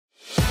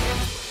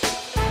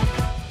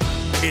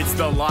It's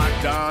the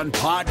Locked On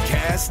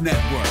Podcast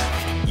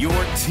Network, your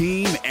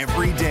team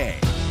every day.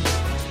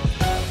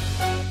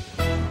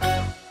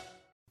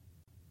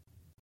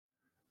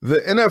 The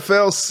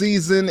NFL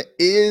season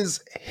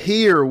is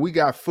here. We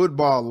got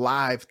football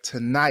live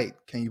tonight.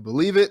 Can you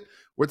believe it?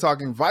 We're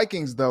talking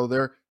Vikings, though.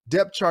 Their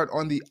depth chart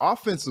on the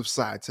offensive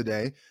side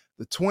today.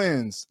 The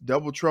Twins,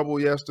 double trouble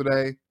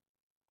yesterday.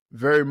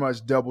 Very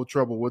much double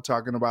trouble. We're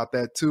talking about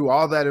that, too.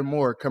 All that and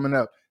more coming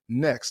up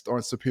next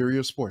on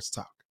Superior Sports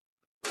Talk.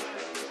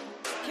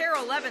 KARE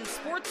 11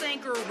 sports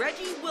anchor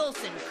Reggie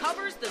Wilson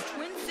covers the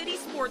Twin City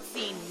sports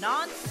scene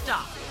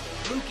nonstop.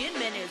 Luke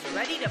Inman is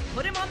ready to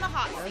put him on the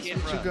hot seat.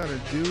 That's what you're going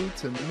to do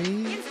to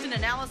me? Instant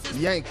analysis.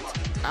 Yanked.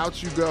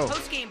 Out you go.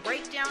 Post-game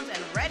breakdowns and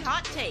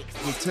red-hot takes.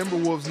 The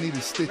Timberwolves need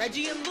a stitch.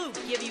 Reggie and Luke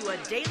give you a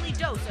daily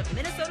dose of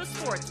Minnesota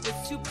sports with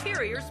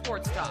superior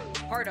sports talk.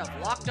 Part of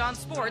Locked On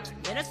Sports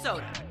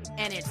Minnesota.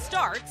 And it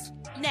starts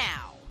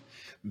now.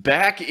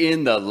 Back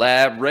in the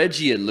lab,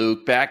 Reggie and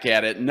Luke back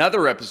at it.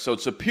 Another episode,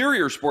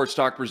 Superior Sports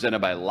Talk, presented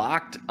by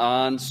Locked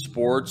On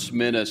Sports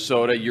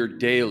Minnesota, your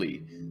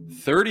daily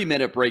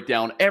 30-minute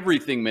breakdown,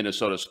 everything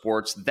Minnesota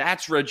sports.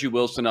 That's Reggie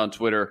Wilson on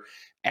Twitter,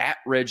 at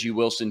Reggie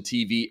Wilson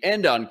TV,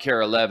 and on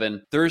KARE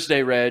 11.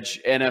 Thursday, Reg,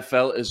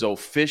 NFL is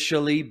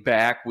officially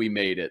back. We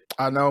made it.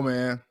 I know,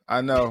 man.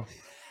 I know.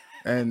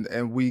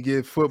 And we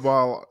get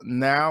football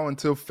now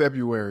until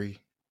February.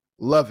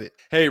 Love it.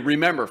 Hey,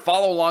 remember,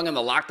 follow along on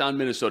the Locked On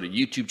Minnesota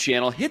YouTube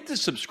channel. Hit the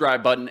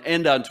subscribe button,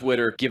 and on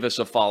Twitter, give us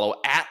a follow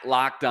at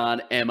Locked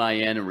On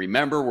MIN. And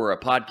remember, we're a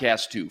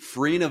podcast too,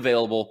 free and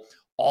available,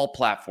 all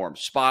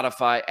platforms,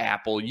 Spotify,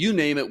 Apple, you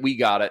name it, we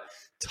got it.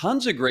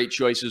 Tons of great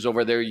choices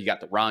over there. You got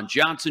the Ron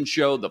Johnson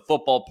Show, the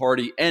Football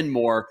Party, and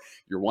more.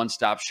 Your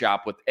one-stop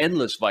shop with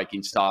endless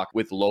Vikings talk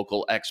with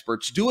local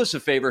experts. Do us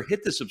a favor,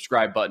 hit the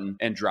subscribe button,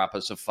 and drop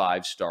us a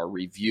 5-star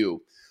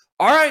review.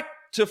 All right.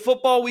 To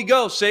football we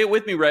go. Say it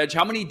with me, Reg.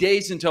 How many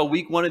days until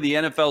week 1 of the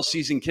NFL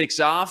season kicks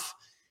off?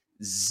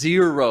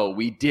 0.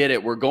 We did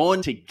it. We're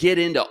going to get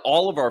into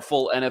all of our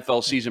full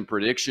NFL season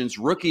predictions,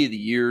 rookie of the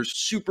years,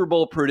 Super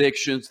Bowl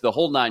predictions, the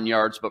whole 9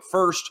 yards. But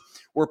first,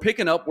 we're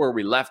picking up where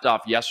we left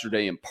off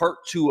yesterday in part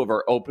 2 of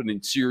our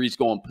opening series,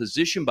 going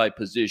position by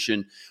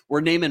position.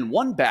 We're naming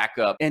one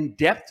backup and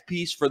depth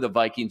piece for the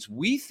Vikings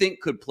we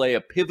think could play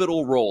a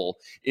pivotal role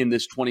in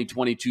this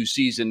 2022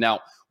 season.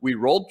 Now, we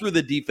rolled through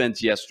the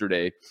defense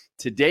yesterday.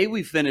 Today,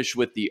 we finish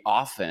with the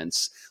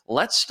offense.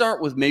 Let's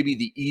start with maybe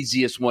the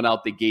easiest one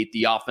out the gate,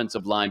 the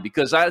offensive line,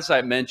 because as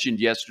I mentioned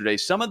yesterday,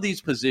 some of these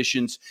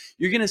positions,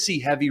 you're going to see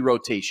heavy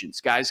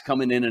rotations, guys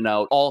coming in and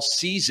out all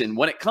season.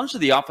 When it comes to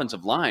the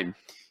offensive line,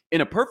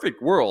 in a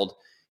perfect world,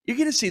 you're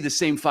going to see the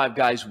same 5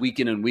 guys week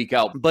in and week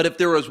out. But if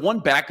there was one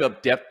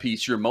backup depth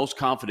piece you're most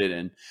confident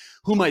in,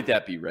 who might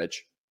that be, Reg?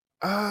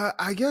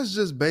 I guess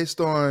just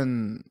based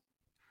on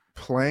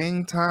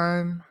playing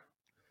time,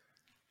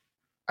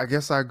 I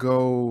guess I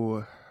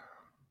go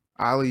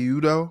Ali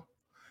Udoh,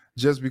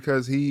 just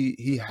because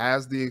he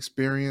has the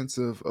experience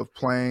of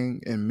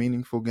playing in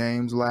meaningful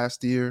games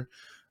last year.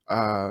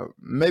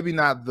 Maybe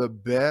not the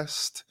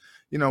best,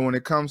 when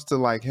it comes to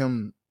like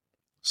him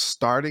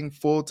starting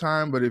full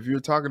time, but if you're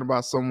talking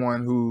about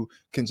someone who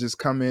can just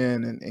come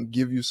in and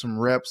give you some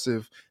reps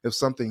if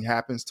something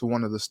happens to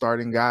one of the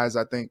starting guys,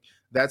 I think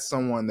that's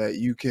someone that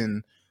you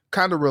can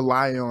kind of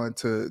rely on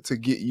to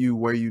get you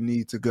where you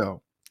need to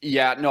go.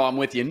 Yeah, no, I'm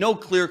with you. No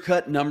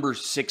clear-cut number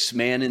 6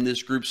 man in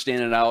this group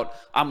standing out.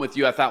 I'm with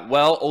you. I thought,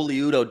 Oli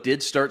Udoh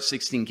did start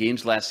 16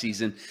 games last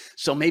season,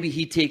 so maybe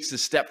he takes a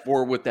step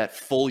forward with that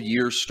full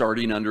year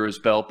starting under his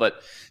belt.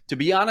 But to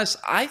be honest,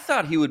 I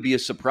thought he would be a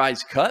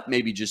surprise cut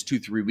maybe just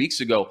 2-3 weeks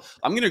ago.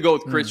 I'm going to go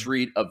with Chris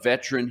Reed, a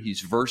veteran.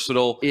 He's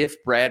versatile.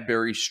 If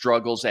Bradbury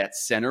struggles at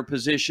center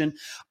position,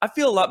 I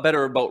feel a lot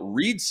better about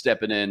Reed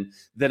stepping in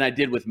than I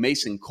did with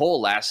Mason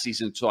Cole last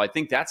season, so I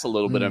think that's a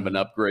little bit of an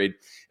upgrade.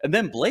 And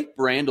then Blake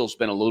Brandle's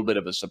been a little bit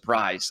of a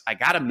surprise. I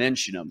got to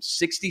mention him.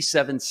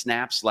 67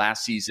 snaps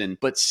last season,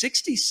 but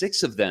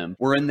 66 of them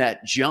were in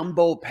that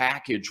jumbo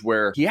package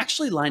where he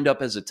actually lined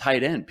up as a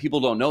tight end. People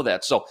don't know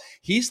that. So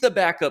he's the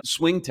backup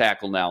swing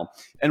tackle now.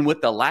 And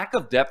with the lack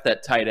of depth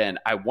at tight end,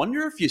 I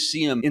wonder if you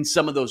see him in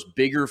some of those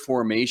bigger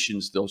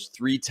formations, those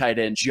 3 tight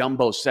end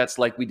jumbo sets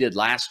like we did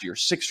last year.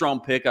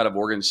 6th-round pick out of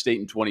Oregon State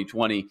in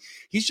 2020.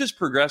 He's just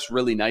progressed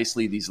really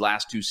nicely these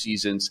last 2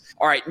 seasons.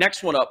 All right,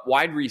 next one up,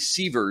 wide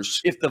receivers.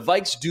 If the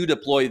Vikes do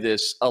deploy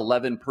this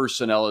 11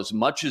 personnel as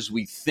much as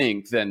we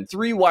think, then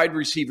 3 wide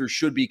receivers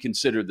should be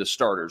considered the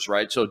starters,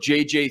 right? So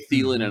J.J.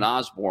 Thielen and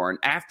Osborne.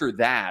 After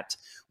that,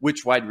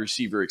 which wide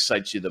receiver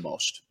excites you the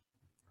most?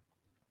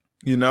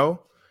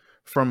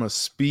 From a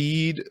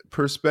speed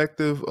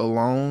perspective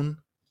alone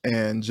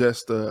and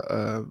just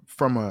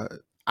from a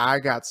I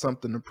got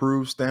something to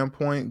prove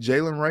standpoint,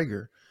 Jalen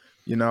Reagor,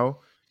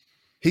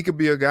 he could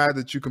be a guy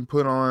that you can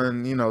put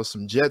on,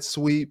 some jet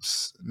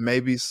sweeps,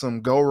 maybe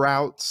some go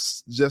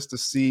routes just to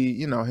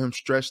see, him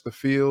stretch the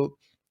field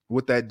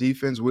with that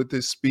defense, with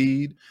his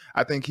speed.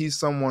 I think he's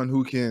someone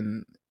who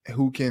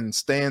can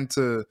stand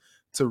to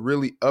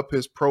really up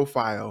his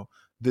profile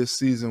this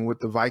season with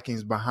the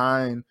Vikings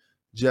behind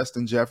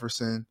Justin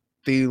Jefferson,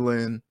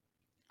 Thielen,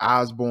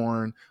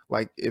 Osborne.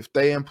 Like if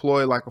they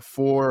employ like a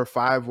 4 or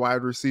 5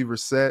 wide receiver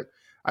set,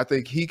 I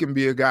think he can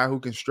be a guy who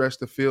can stretch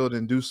the field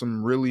and do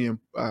some really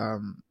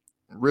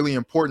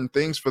important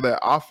things for that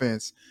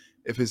offense.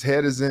 If his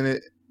head is in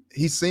it,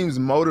 he seems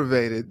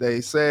motivated.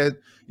 They said,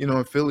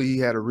 in Philly, he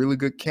had a really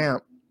good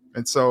camp.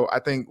 And so I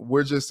think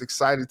we're just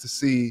excited to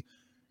see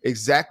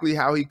exactly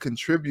how he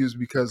contributes,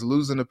 because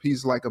losing a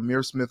piece like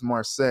Amir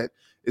Smith-Marset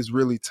is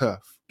really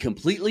tough.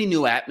 Completely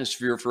new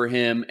atmosphere for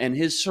him, and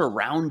his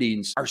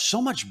surroundings are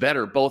so much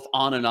better both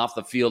on and off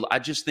the field. I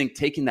just think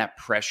taking that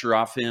pressure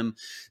off him,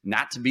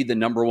 not to be the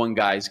number one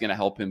guy, is going to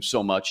help him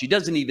so much. He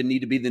doesn't even need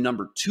to be the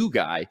number 2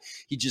 guy.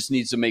 He just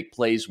needs to make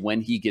plays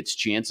when he gets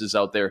chances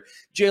out there.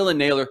 Jalen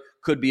Nailor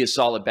could be a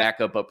solid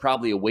backup, but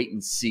probably a wait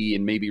and see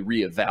and maybe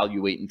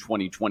reevaluate in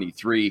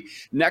 2023.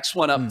 Next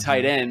one up,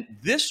 tight end.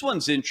 This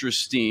one's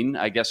interesting.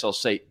 I guess I'll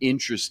say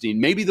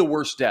interesting. Maybe the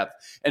worst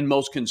depth and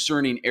most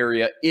concerning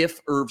area if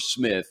Irv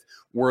Smith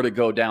were to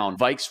go down.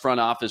 Vikes front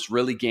office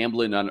really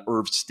gambling on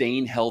Irv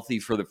staying healthy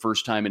for the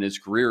first time in his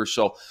career.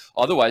 So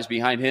otherwise,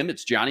 behind him,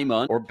 it's Johnny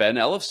Munn or Ben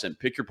Ellefson.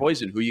 Pick your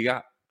poison. Who you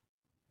got?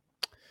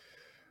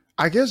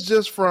 I guess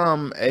just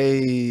from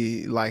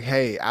hey,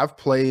 I've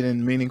played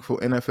in meaningful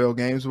NFL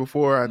games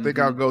before. I think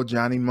I'll go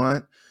Johnny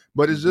Munt.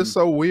 But it's just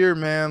so weird,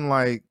 man.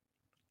 Like,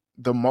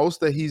 the most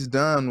that he's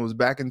done was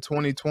back in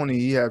 2020.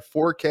 He had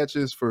 4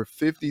 catches for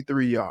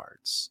 53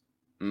 yards.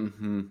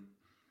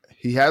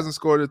 He hasn't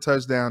scored a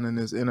touchdown in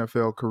his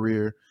NFL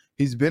career.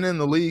 He's been in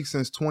the league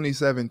since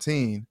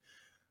 2017,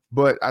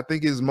 but I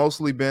think it's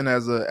mostly been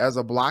as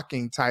a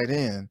blocking tight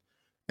end.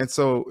 And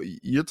so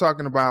you're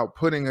talking about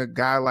putting a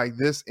guy like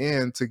this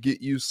in to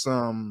get you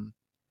some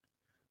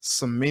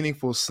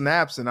meaningful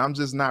snaps, and I'm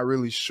just not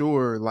really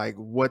sure like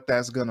what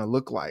that's gonna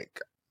look like.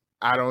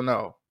 I don't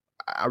know.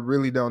 I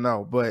really don't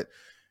know. But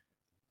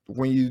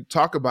when you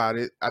talk about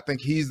it, I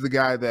think he's the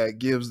guy that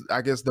gives,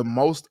 I guess, the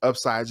most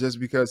upside just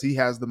because he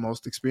has the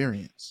most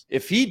experience.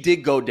 If he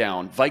did go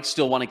down, Vikes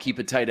still want to keep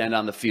a tight end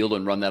on the field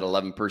and run that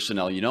 11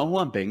 personnel. You know who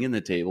I'm banging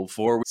the table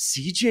for?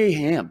 CJ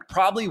Ham.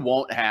 Probably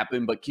won't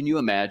happen, but can you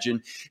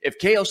imagine if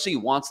KOC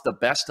wants the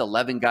best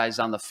 11 guys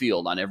on the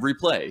field on every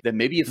play, then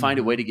maybe you find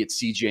a way to get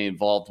CJ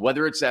involved,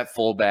 whether it's at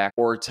fullback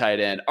or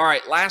tight end. All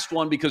right, last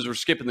one, because we're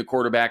skipping the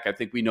quarterback. I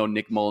think we know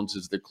Nick Mullins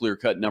is the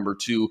clear-cut number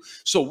 2.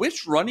 So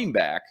which running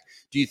back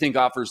do you think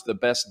offers the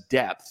best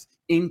depth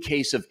in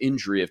case of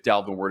injury if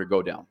Dalvin were to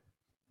go down?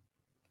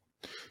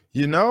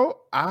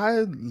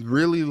 I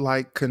really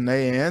like Kane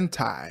and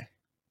Ty.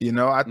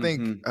 I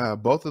think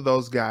both of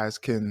those guys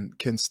can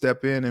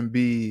step in and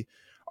be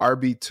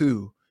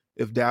RB2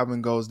 if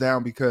Dalvin goes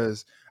down,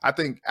 because I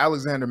think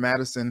Alexander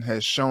Mattison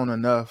has shown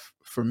enough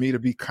for me to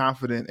be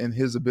confident in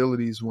his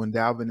abilities when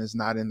Dalvin is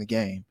not in the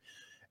game.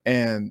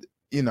 And,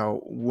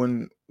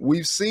 when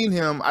we've seen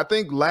him, I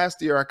think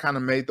last year I kind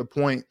of made the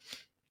point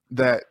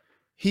that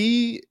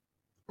he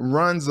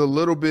runs a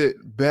little bit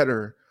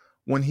better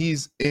when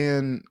he's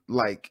in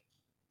like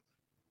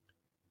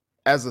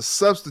as a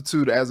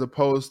substitute as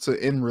opposed to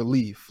in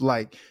relief.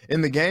 Like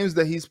in the games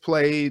that he's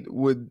played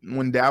when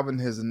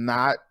Dalvin has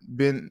not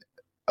been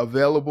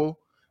available,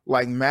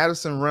 like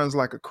Madison runs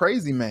like a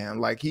crazy man.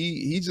 Like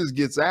he just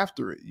gets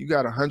after it. You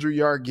got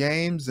 100-yard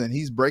games and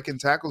he's breaking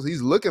tackles.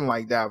 He's looking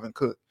like Dalvin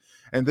Cook.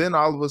 And then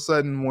all of a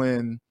sudden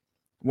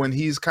when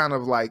he's kind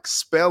of like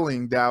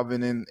spelling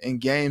Dalvin in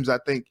games, I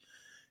think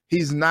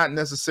he's not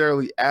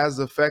necessarily as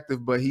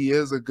effective, but he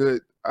is a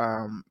good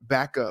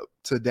backup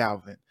to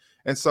Dalvin.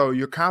 And so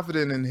you're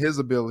confident in his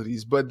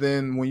abilities. But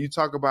then when you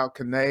talk about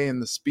Kane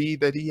and the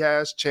speed that he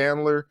has,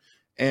 Chandler,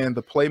 and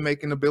the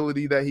playmaking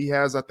ability that he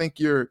has, I think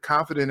you're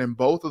confident in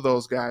both of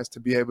those guys to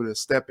be able to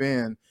step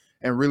in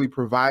and really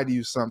provide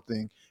you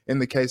something in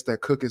the case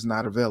that Cook is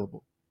not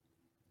available.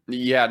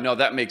 Yeah, no,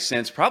 that makes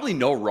sense. Probably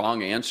no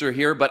wrong answer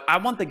here, but I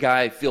want the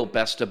guy I feel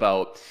best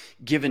about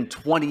giving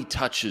 20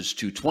 touches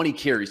to 20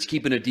 carries,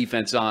 keeping a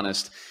defense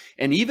honest.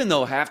 And even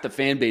though half the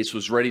fan base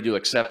was ready to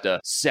accept a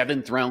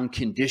 7th-round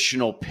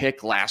conditional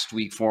pick last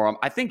week for him,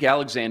 I think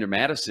Alexander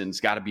Madison's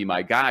got to be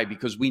my guy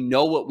because we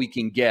know what we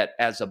can get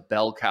as a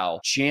bell cow.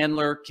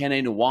 Chandler,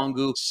 Kene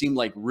Nwangu seem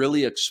like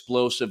really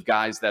explosive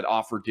guys that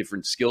offer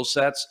different skill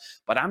sets,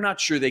 but I'm not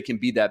sure they can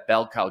be that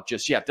bell cow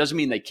just yet. Doesn't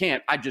mean they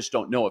can't. I just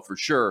don't know it for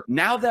sure.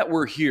 Now that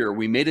we're here,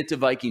 we made it to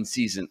Viking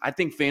season. I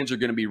think fans are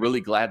going to be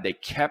really glad they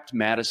kept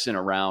Madison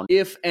around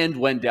if and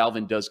when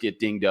Dalvin does get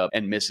dinged up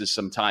and misses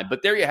some time.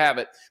 But there you have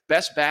it.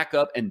 Best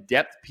backup and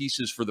depth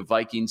pieces for the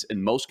Vikings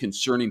and most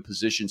concerning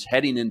positions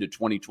heading into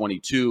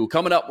 2022.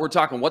 Coming up, we're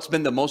talking what's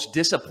been the most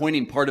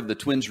disappointing part of the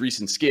Twins'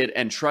 recent skid.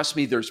 And trust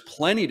me, there's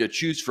plenty to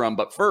choose from.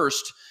 But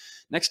first,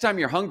 next time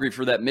you're hungry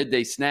for that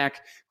midday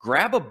snack,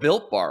 grab a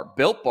Built Bar.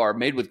 Built Bar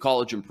made with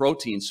collagen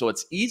protein, so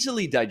it's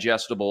easily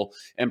digestible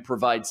and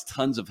provides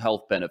tons of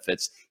health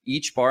benefits.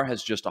 Each bar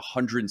has just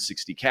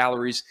 160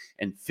 calories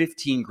and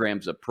 15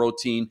 grams of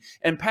protein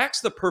and packs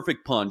the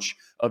perfect punch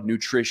of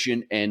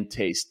nutrition and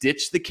taste.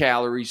 Ditch the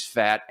calories,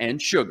 fat,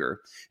 and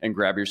sugar and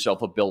grab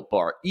yourself a Built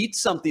Bar. Eat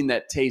something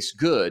that tastes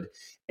good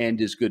and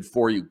is good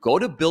for you. Go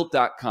to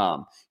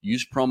Built.com,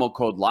 use promo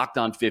code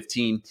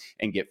LOCKEDON15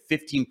 and get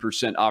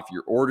 15% off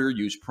your order.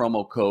 Use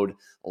promo code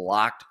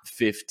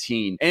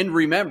LOCKED15. And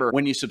remember,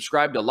 when you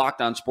subscribe to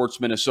Locked On Sports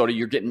Minnesota,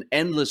 you're getting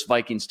endless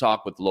Vikings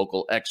talk with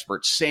local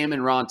experts. Sam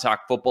and Ron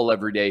talk football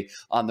every day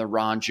on the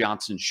Ron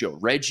Johnson Show.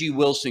 Reggie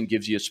Wilson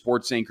gives you a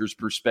sports anchor's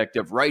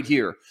perspective right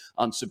here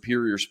on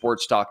Superior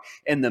Sports Talk.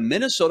 And the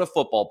Minnesota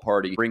Football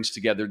Party brings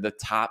together the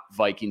top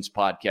Vikings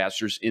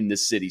podcasters in the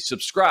city.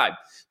 Subscribe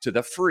to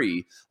the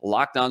free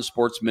Locked On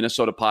Sports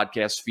Minnesota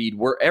podcast feed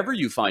wherever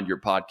you find your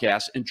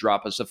podcasts and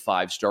drop us a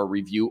 5-star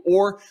review,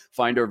 or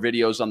find our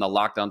videos on the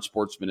Locked On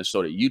Sports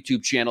Minnesota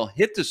YouTube channel.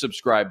 Hit the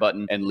subscribe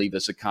button and leave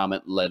us a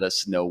comment. Let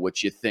us know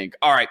what you think.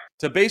 All right,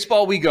 to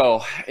baseball we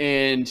go.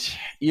 And,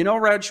 you know,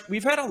 Reg,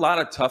 we've had a lot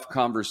of tough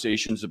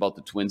conversations about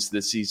the Twins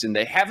this season.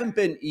 They haven't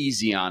been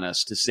easy on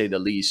us, to say the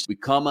least. We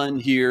come on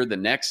here the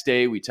next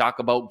day, we talk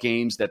about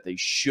games that they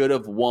should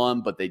have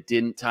won, but they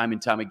didn't time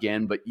and time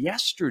again. But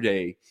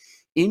yesterday,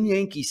 in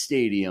Yankee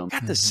Stadium,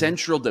 got the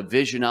Central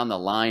Division on the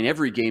line.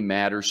 Every game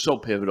matters, so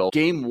pivotal.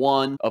 Game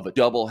 1 of a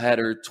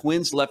doubleheader.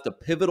 Twins left a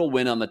pivotal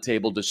win on the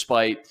table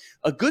despite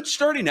a good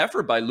starting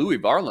effort by Louis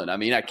Varland. I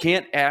mean, I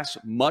can't ask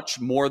much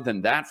more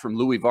than that from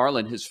Louis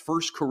Varland. His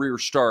first career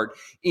start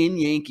in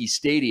Yankee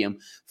Stadium,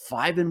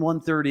 5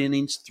 1/3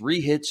 innings, 3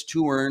 hits,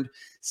 2 earned,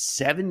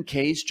 7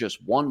 Ks,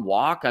 just 1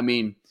 walk. I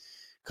mean,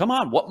 come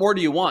on, what more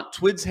do you want?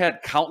 Twins had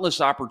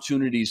countless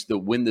opportunities to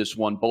win this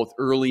one, both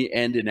early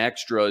and in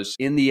extras.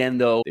 In the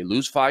end, though, they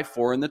lose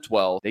 5-4 in the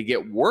 12th. They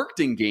get worked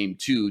in game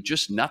 2,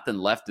 just nothing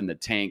left in the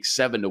tank,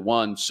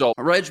 7-1. So,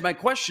 Reg, my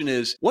question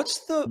is,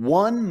 what's the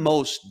one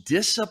most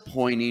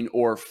disappointing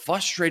or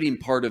frustrating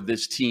part of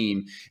this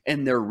team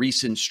and their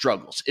recent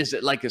struggles? Is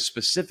it like a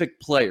specific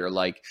player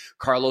like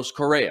Carlos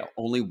Correa,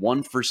 only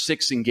 1 for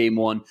 6 in game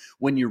 1,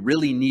 when you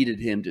really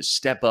needed him to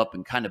step up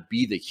and kind of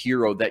be the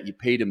hero that you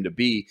paid him to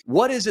be?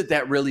 What is it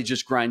that really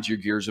just grinds your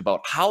gears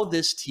about how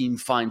this team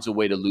finds a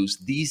way to lose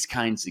these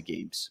kinds of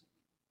games?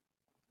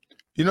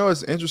 You know,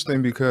 it's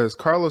interesting because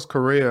Carlos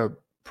Correa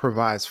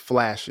provides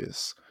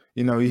flashes.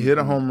 You know, he hit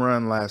a home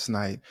run last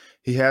night.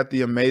 He had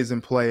the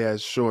amazing play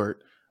as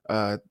short,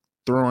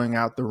 throwing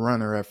out the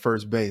runner at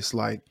first base.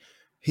 Like,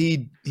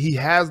 he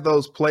has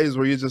those plays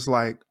where you're just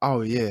like,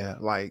 oh yeah,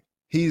 like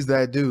he's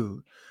that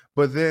dude.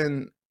 But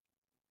then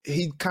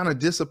he kind of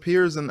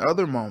disappears in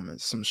other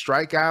moments, some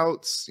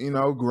strikeouts, you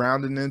know,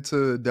 grounding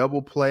into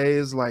double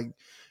plays. Like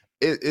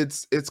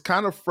it's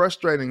kind of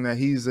frustrating that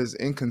he's as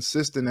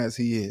inconsistent as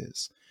he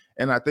is.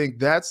 And I think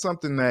that's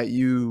something that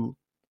you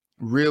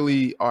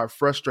really are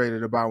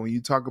frustrated about when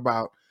you talk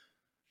about,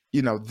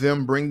 you know,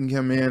 them bringing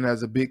him in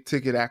as a big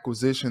ticket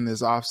acquisition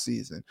this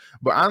offseason.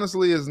 But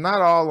honestly, it's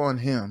not all on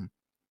him.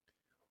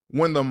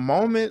 When the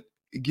moment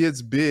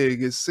gets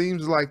big, it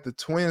seems like the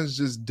Twins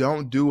just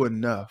don't do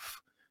enough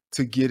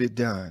to get it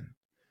done.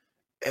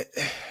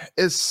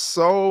 It's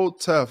so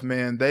tough,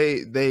 man.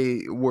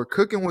 They were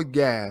cooking with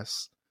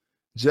gas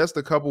just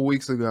a couple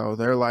weeks ago.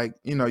 They're like,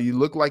 you know, you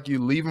look like you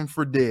leave them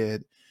for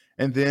dead,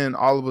 and then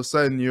all of a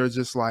sudden you're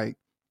just like,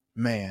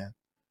 man,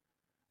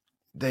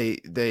 they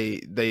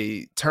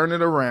turn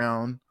it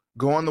around,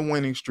 go on the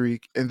winning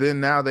streak, and then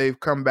now they've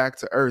come back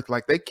to earth.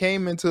 Like, they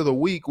came into the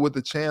week with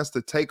a chance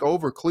to take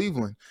over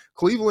Cleveland.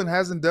 Cleveland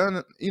hasn't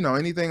done, you know,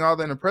 anything all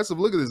that impressive.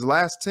 Look at this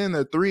last 10,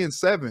 they're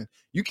 3-7.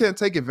 You can't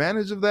take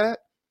advantage of that.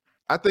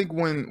 I think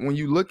when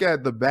you look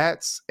at the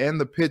bats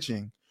and the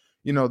pitching,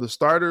 you know, the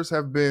starters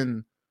have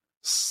been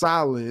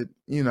solid.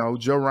 You know,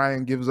 Joe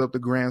Ryan gives up the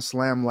grand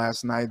slam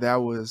last night. That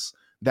was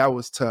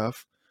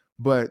tough.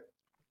 But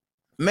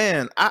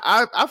man,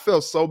 I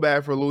felt so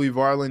bad for Louis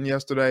Varland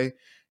yesterday.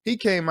 He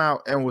came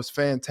out and was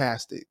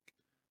fantastic.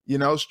 You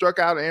know, struck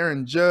out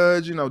Aaron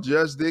Judge. You know,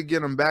 Judge did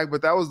get him back,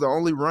 but that was the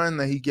only run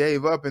that he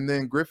gave up. And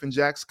then Griffin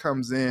Jax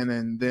comes in,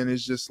 and then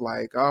it's just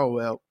like, oh,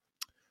 well,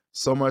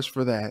 so much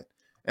for that.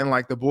 And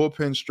like the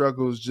bullpen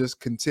struggles just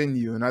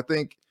continue. And I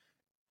think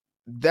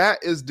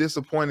that is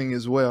disappointing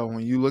as well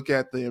when you look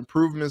at the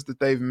improvements that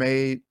they've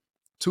made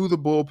to the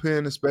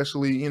bullpen,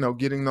 especially, you know,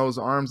 getting those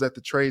arms at the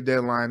trade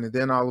deadline. And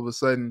then all of a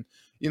sudden,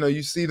 you know,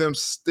 you see them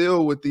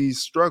still with these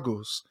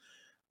struggles.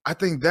 I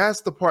think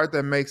that's the part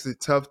that makes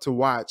it tough to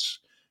watch.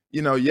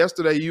 You know,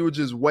 yesterday you were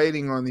just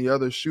waiting on the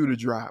other shoe to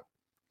drop.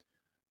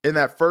 In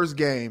that first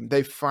game,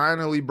 they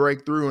finally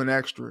break through in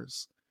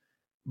extras.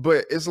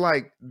 But it's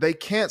like they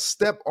can't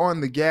step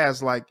on the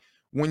gas. Like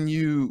when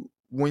you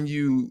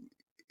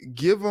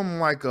give them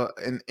like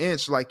an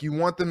inch, like you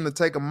want them to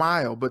take a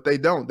mile, but they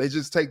don't. They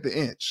just take the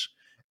inch.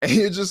 And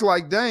you're just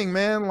like, dang,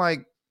 man,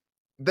 like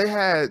they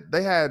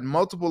had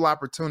multiple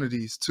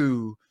opportunities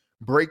to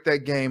break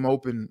that game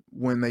open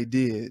when they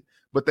did,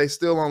 but they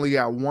still only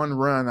got one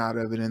run out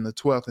of it in the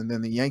 12th. And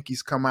then the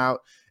Yankees come out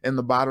in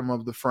the bottom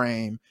of the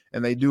frame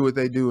and they do what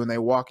they do and they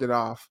walk it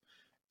off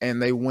and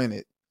they win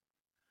it.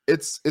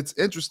 It's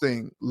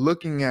interesting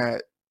looking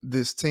at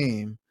this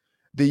team.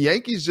 The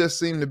Yankees just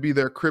seem to be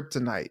their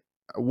kryptonite.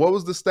 What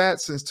was the stat?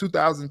 Since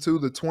 2002,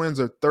 the Twins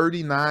are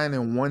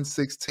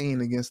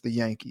 39-116 against the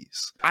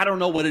Yankees. I don't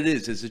know what it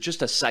is. Is it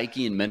just a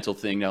psyche and mental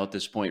thing now at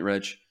this point,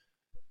 Reg?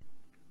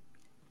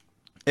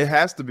 It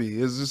has to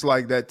be. It's just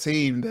like that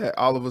team that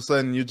all of a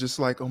sudden you're just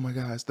like, oh my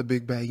God, it's the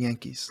big bad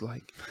Yankees.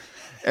 Like,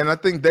 and I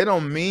think they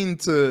don't mean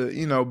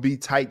to, be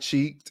tight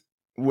cheeked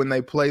when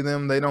they play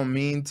them. They don't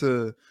mean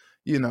to,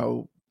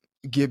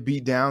 get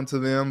beat down to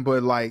them,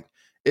 but like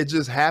it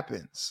just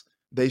happens.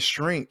 They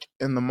shrink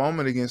in the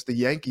moment against the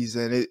Yankees,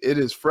 and it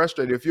is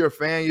frustrating. If you're a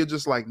fan, you're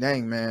just like,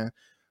 dang, man.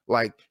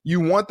 Like, you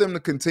want them to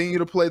continue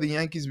to play the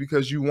Yankees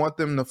because you want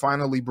them to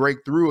finally break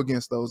through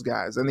against those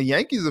guys. And the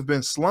Yankees have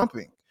been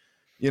slumping.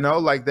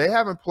 Like they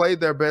haven't played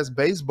their best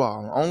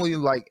baseball. Only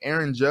like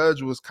Aaron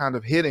Judge was kind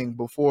of hitting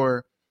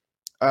before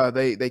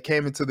they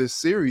came into this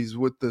series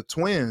with the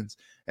Twins.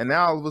 And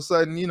now all of a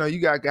sudden, you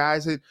got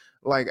guys hit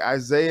like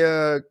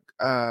Isaiah.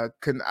 I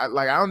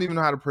don't even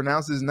know how to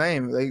pronounce his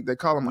name. They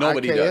call him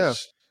Nobody IKF.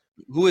 does.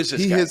 Who is this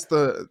guy?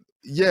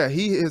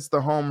 He hits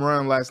the home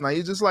run last night.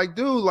 You're just like,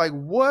 dude, like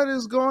what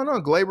is going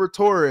on? Gleyber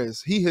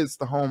Torres, he hits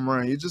the home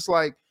run. You're just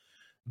like,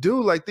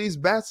 dude, like these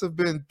bats have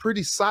been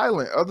pretty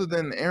silent other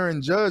than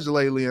Aaron Judge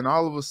lately, and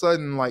all of a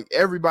sudden, like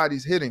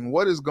everybody's hitting.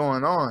 What is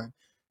going on?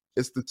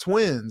 It's the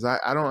Twins. I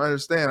don't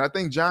understand. I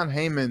think John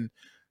Heyman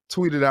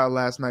tweeted out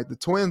last night, the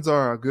Twins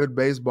are a good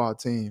baseball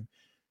team,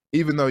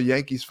 even though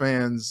Yankees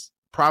fans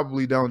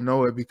probably don't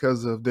know it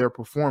because of their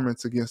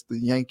performance against the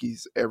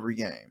Yankees every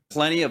game.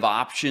 Plenty of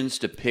options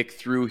to pick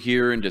through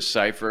here and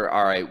decipher,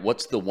 all right,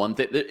 what's the one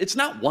thing? It's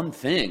not one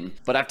thing,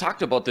 but I've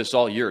talked about this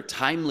all year.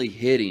 Timely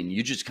hitting,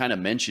 you just kind of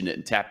mentioned it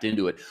and tapped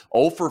into it.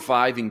 0 for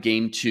 5 in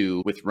game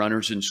 2 with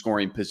runners in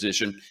scoring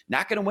position.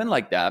 Not going to win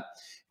like that.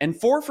 And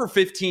 4 for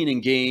 15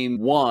 in game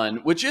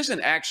 1, which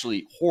isn't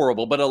actually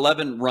horrible, but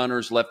 11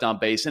 runners left on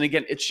base. And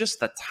again, it's just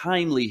the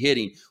timely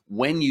hitting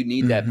when you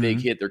need that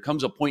big hit. There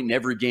comes a point in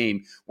every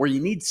game where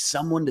you need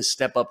someone to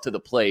step up to the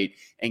plate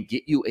and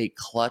get you a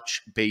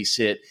clutch base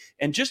hit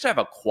and just have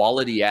a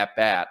quality at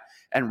bat.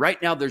 And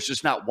right now, there's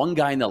just not one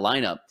guy in the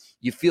lineup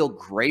you feel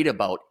great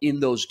about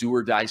in those do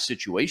or die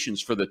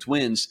situations for the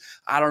Twins.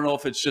 I don't know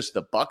if it's just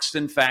the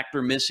Buxton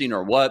factor missing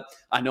or what.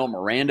 I know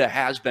Miranda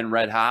has been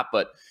red hot,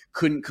 but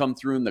couldn't come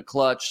through in the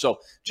clutch. So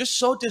just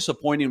so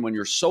disappointing when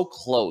you're so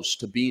close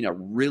to being a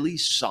really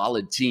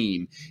solid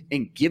team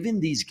and giving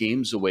these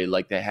games away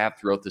like they have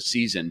throughout the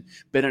season.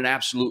 Been an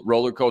absolute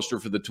roller coaster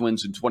for the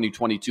Twins in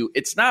 2022.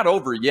 It's not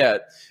over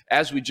yet.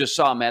 As we just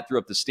saw, Matt threw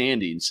up the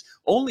standings.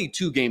 Only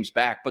 2 games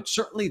back, but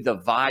certainly the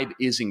vibe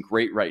isn't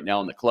great right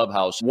now in the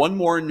clubhouse. One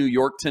more in New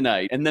York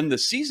tonight, and then the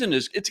season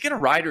it's going to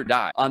ride or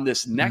die on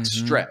this next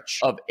stretch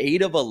of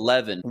 8 of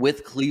 11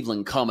 with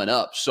Cleveland coming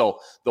up. So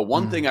the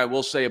one thing I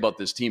will say about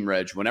this team,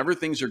 Reg, whenever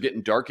things are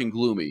getting dark and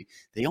gloomy,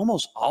 they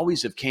almost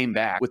always have came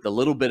back with a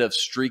little bit of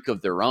streak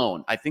of their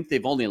own. I think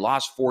they've only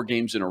lost 4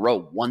 games in a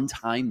row one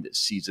time this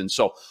season.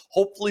 So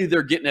hopefully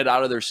they're getting it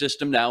out of their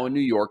system now in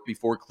New York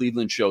before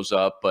Cleveland shows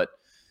up. But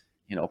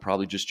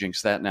probably just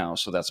jinx that now.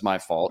 So that's my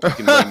fault. You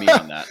can blame me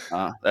on that.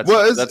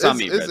 That's on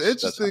me, Reg. It's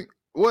interesting.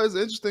 Well, it's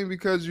interesting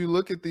because you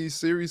look at these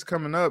series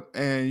coming up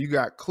and you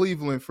got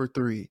Cleveland for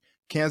 3,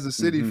 Kansas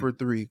City for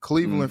 3,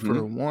 Cleveland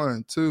for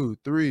 1, 2,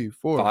 3,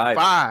 4,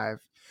 5.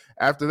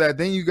 After that,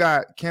 then you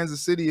got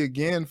Kansas City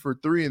again for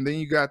 3, and then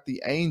you got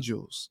the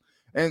Angels.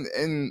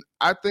 And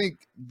I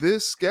think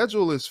this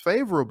schedule is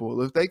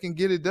favorable if they can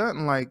get it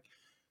done. Like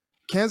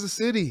Kansas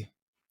City,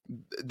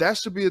 that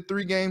should be a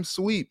 3-game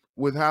sweep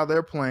with how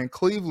they're playing.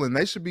 Cleveland,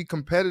 they should be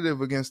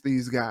competitive against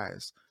these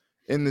guys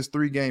in this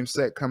 3-game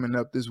set coming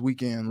up this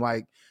weekend.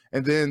 Like,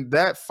 and then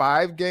that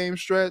 5-game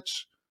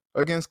stretch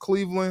against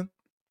Cleveland,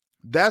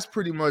 that's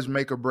pretty much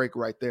make or break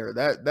right there.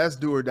 That's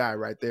do or die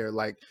right there.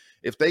 Like,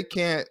 if they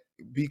can't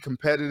be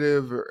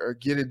competitive or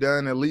get it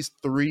done, at least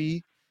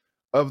 3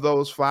 of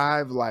those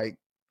 5, like,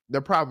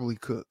 they're probably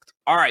cooked.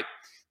 All right.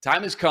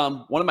 Time has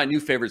come. One of my new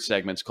favorite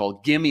segments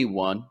called Gimme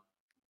One.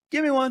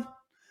 Gimme One.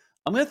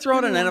 I'm going to throw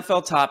out an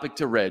NFL topic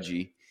to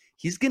Reggie.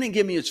 He's going to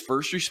give me his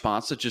first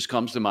response that just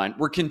comes to mind.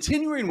 We're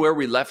continuing where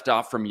we left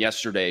off from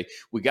yesterday.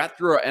 We got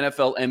through our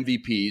NFL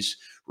MVPs.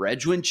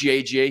 Reg went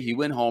JJ, he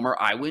went Homer,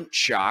 I went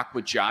Chalk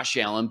with Josh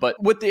Allen. But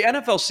with the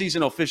NFL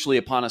season officially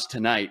upon us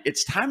tonight,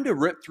 it's time to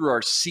rip through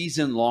our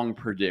season-long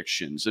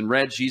predictions. And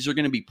Reg, these are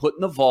going to be put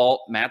in the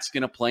vault. Matt's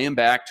going to play them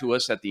back to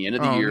us at the end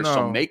of the year. No.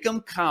 So make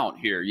them count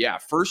here. Yeah,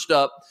 first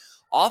up,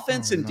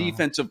 offense and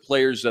defensive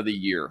players of the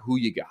year. Who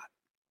you got?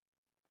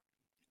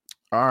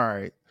 All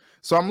right.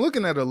 So I'm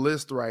looking at a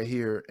list right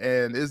here,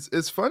 and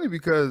it's funny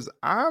because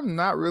I'm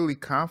not really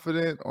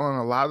confident on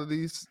a lot of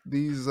these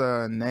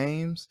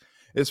names.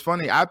 It's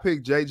funny. I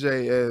picked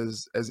JJ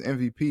as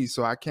MVP,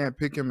 so I can't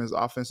pick him as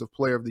offensive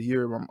player of the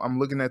year. I'm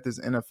looking at this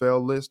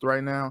NFL list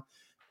right now,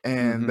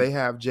 and they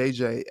have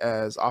JJ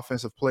as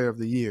offensive player of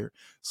the year.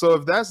 So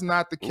if that's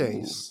not the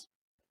case,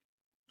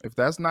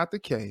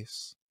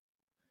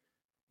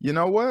 you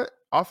know what?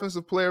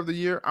 Offensive player of the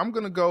year, I'm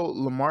going to go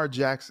Lamar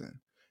Jackson.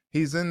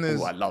 He's in this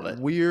Ooh, I love it.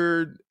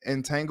 weird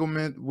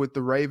entanglement with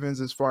the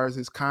Ravens as far as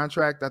his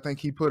contract. I think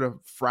he put a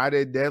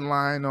Friday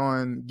deadline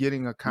on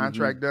getting a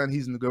contract done.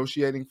 He's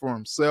negotiating for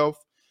himself.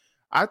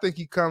 I think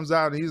he comes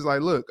out and he's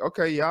like, look,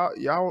 okay, y'all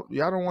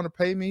don't want to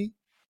pay me.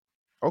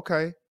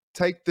 Okay,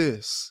 take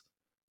this.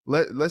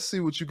 Let's see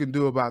what you can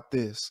do about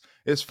this.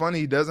 It's funny,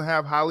 he doesn't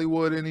have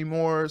Hollywood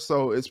anymore,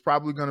 so it's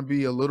probably going to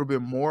be a little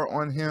bit more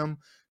on him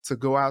to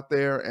go out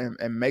there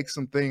and make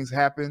some things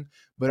happen.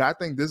 But I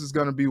think this is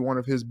going to be one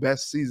of his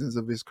best seasons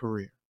of his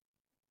career.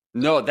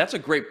 No, that's a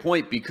great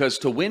point, because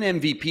to win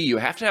MVP, you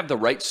have to have the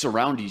right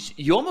surroundings.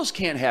 You almost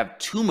can't have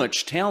too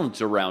much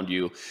talent around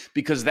you,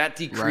 because that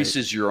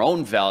decreases your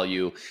own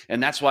value.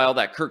 And that's why all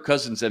that Kirk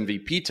Cousins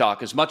MVP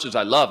talk, as much as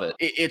I love it,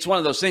 it's one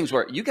of those things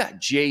where you got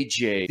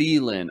JJ,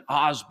 Thielen,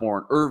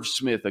 Osborne, Irv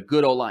Smith, a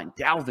good O-line,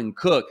 Dalvin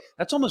Cook.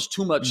 That's almost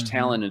too much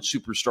talent and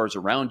superstars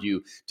around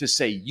you to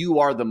say you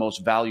are the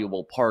most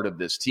valuable part of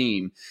this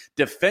team.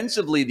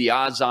 Defensively, the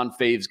odds-on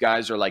faves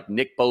guys are like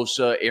Nick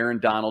Bosa, Aaron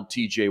Donald,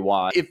 TJ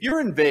Watt. If you're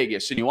in Vegas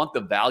and you want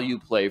the value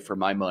play for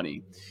my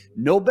money,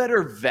 no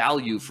better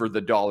value for the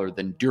dollar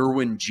than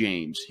Derwin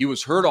James. He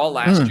was hurt all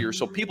last year,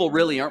 so people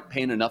really aren't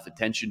paying enough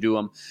attention to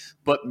him.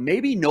 But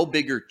maybe no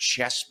bigger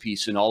chess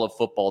piece in all of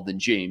football than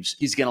James.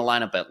 He's going to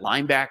line up at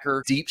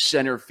linebacker, deep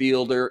center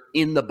fielder,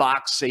 in the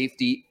box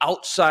safety,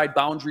 outside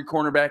boundary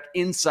cornerback,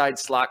 inside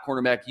slot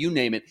cornerback, you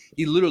name it.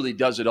 He literally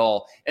does it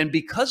all. And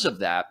because of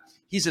that,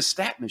 he's a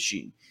stat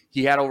machine.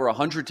 He had over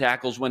 100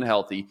 tackles when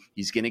healthy.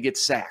 He's going to get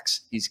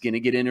sacks. He's going to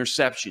get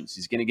interceptions.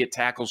 He's going to get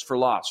tackles for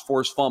loss,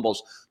 forced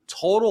fumbles,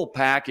 total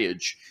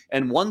package.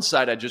 And one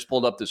side I just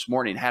pulled up this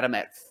morning had him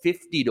at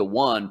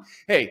 50-1.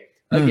 Hey,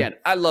 again,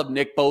 I love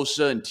Nick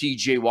Bosa and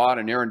TJ Watt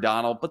and Aaron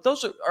Donald, but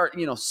those are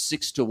 6-1,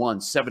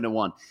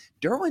 7-1.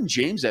 Derwin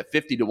James at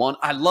 50-1.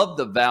 I love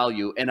the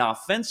value. And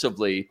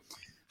offensively,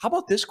 how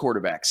about this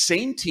quarterback?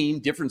 Same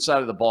team, different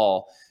side of the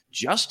ball.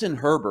 Justin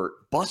Herbert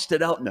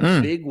busted out in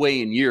a big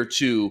way in year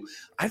 2.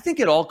 I think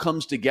it all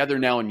comes together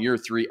now in year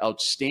 3.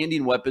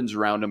 Outstanding weapons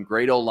around him,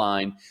 great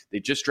O-line. They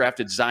just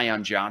drafted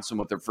Zion Johnson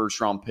with their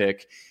first-round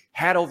pick.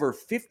 Had over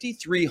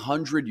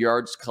 5,300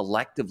 yards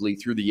collectively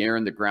through the air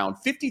and the ground.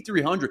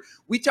 5,300.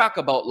 We talk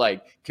about,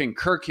 can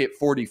Kirk hit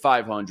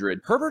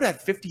 4,500? Herbert had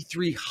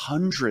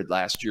 5,300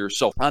 last year.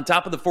 So on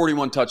top of the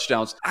 41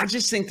 touchdowns, I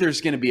just think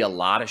there's going to be a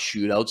lot of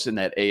shootouts in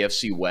that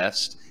AFC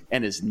West,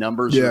 and his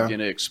numbers are going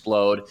to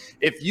explode.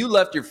 If you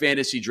left your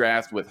fantasy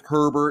draft with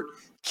Herbert,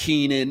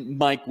 Keenan,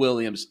 Mike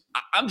Williams,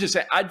 I'm just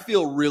saying, I'd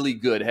feel really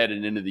good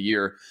heading into the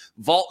year.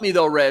 Vault me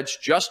though, Reg.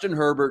 Justin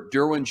Herbert,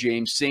 Derwin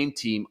James, same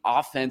team,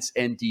 offense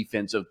and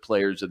defensive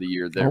players of the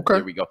year. There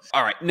we go.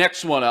 All right,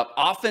 next one up.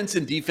 Offense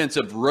and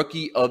defensive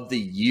rookie of the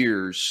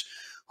years.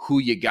 Who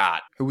you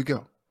got? Here we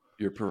go.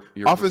 Your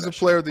offensive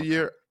player of the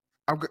year.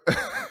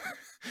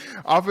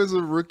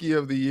 Offensive rookie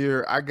of the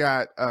year. I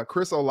got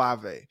Chris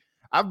Olave.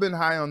 I've been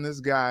high on this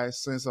guy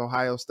since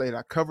Ohio State.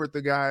 I covered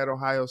the guy at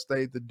Ohio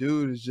State. The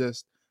dude is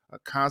just a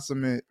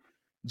consummate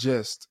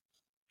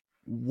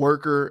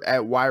worker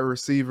at wide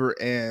receiver.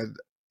 And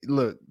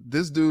look,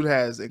 this dude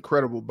has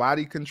incredible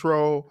body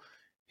control.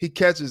 He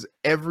catches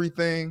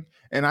everything.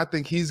 And I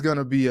think he's going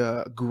to be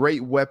a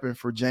great weapon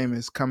for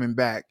Jameis coming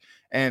back.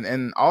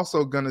 And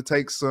also going to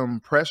take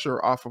some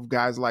pressure off of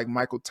guys like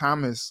Michael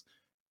Thomas,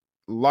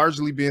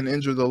 largely being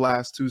injured the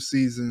last 2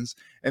 seasons,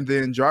 and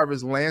then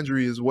Jarvis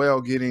Landry as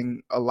well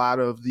getting a lot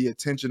of the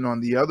attention on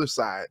the other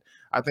side.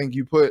 I think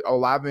you put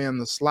Olave in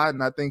the slot,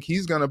 and I think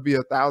he's going to be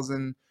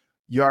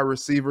 1,000-yard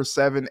receiver,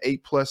 7,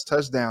 8+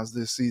 touchdowns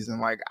this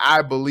season.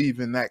 I believe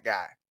in that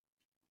guy.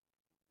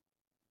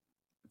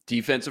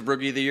 Defensive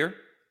rookie of the year?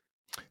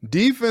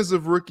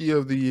 Defensive rookie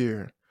of the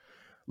year.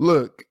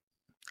 Look,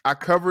 I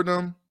covered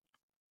him.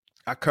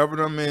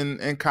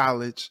 in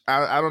college.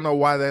 I don't know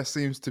why that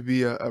seems to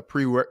be a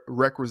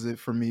prerequisite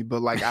for me,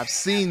 but I've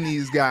seen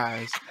these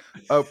guys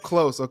up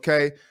close,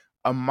 okay?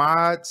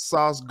 Ahmad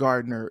Sauce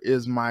Gardner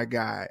is my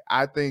guy.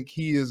 I think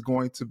he is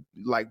going to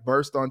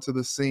burst onto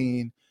the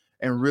scene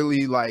and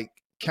really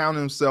count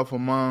himself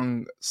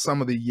among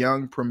some of the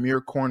young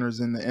premier corners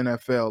in the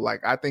NFL.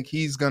 I think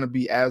he's going to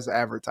be as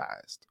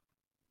advertised.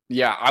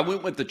 Yeah, I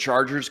went with the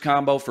Chargers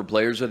combo for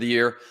players of the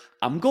year.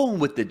 I'm going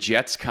with the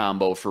Jets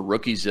combo for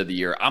rookies of the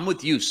year. I'm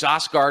with you,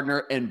 Sauce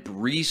Gardner and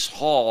Breece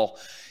Hall.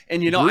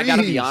 And I got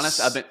to be honest,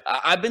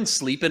 I've been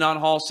sleeping on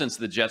Hall since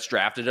the Jets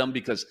drafted him,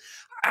 because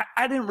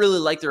I didn't really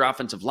like their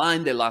offensive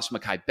line. They lost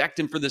Mekhi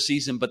Becton for the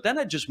season, but then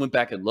I just went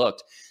back and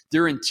looked.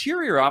 Their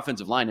interior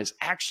offensive line is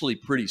actually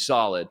pretty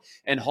solid,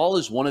 and Hall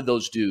is one of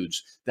those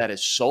dudes that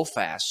is so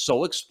fast,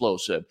 so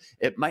explosive,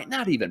 it might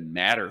not even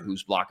matter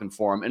who's blocking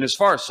for him. And as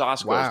far as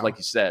Sauce goes, like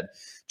you said,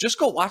 just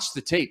go watch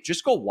the tape.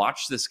 Just go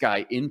watch this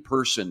guy in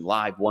person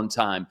live one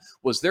time.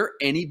 Was there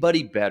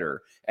anybody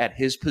better at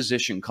his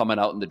position coming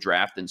out in the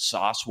draft than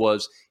Sauce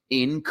was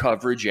in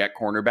coverage at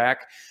cornerback?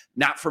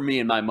 Not for me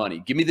and my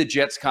money. Give me the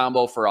Jets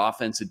combo for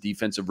offense and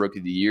defensive rookie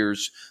of the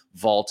years.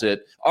 Vault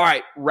it. All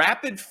right,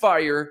 rapid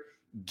fire.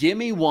 Give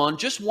me one,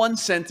 just one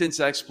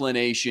sentence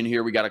explanation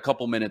here. We got a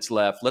couple minutes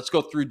left. Let's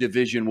go through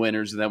division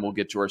winners, and then we'll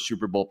get to our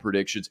Super Bowl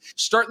predictions.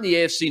 Starting the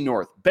AFC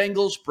North,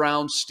 Bengals,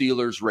 Browns,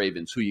 Steelers,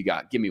 Ravens. Who you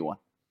got? Give me one.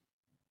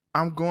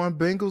 I'm going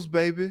Bengals,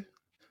 baby.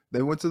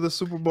 They went to the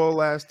Super Bowl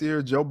last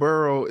year. Joe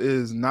Burrow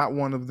is not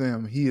one of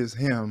them. He is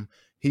him.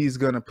 He's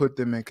going to put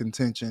them in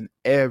contention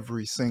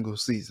every single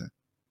season.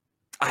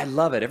 I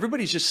love it.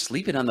 Everybody's just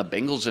sleeping on the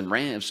Bengals and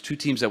Rams, two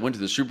teams that went to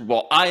the Super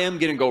Bowl. I am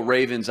going to go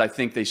Ravens. I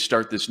think they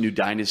start this new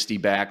dynasty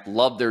back.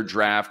 Love their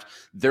draft.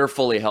 They're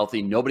fully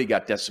healthy. Nobody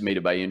got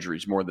decimated by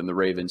injuries more than the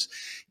Ravens.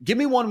 Give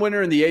me one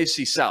winner in the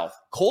AFC South.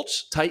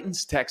 Colts,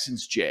 Titans,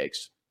 Texans,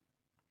 Jags.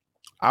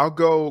 I'll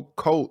go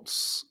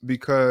Colts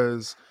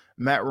because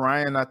Matt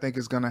Ryan, I think,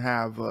 is going to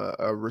have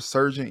a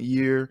resurgent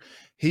year.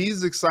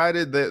 He's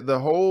excited that the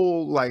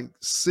whole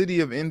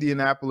city of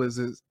Indianapolis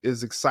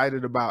is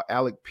excited about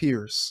Alec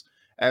Pierce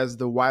as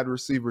the wide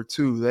receiver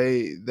too.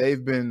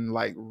 They've been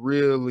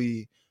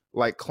really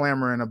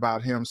clamoring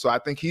about him. So I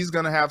think he's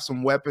going to have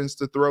some weapons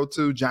to throw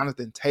to.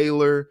 Jonathan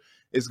Taylor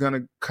is going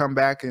to come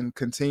back and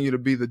continue to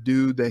be the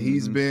dude that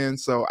he's been.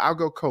 So I'll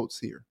go Colts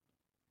here.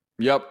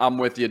 Yep, I'm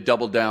with you.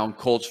 Double down.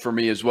 Colts for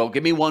me as well.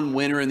 Give me one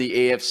winner in the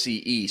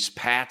AFC East.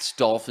 Pats,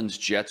 Dolphins,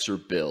 Jets, or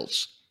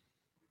Bills?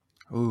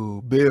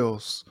 Ooh,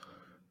 Bills.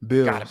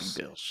 Gotta be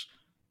Bills.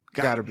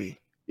 Gotta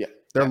be. Yeah.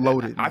 They're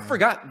loaded. I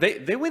forgot.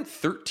 They went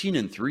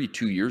 13-3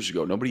 2 years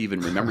ago. Nobody even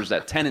remembers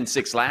that.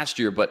 10-6 last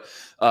year, but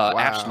Wow.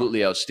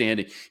 Absolutely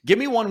outstanding. Give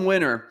me one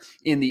winner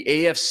in the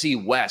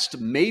AFC West.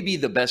 Maybe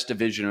the best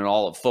division in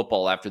all of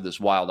football after this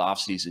wild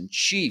offseason.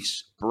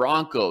 Chiefs,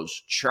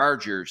 Broncos,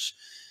 Chargers,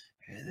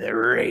 the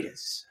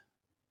Raiders.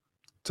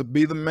 To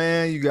be the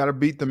man, you got to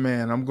beat the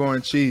man. I'm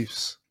going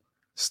Chiefs.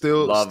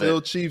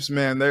 Still Chiefs,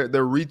 man. They're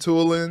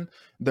retooling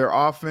their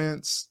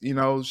offense.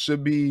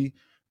 Should be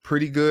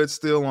pretty good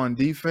still on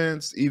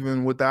defense,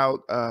 even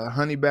without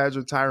Honey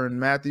Badger Tyrann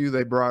Mathieu.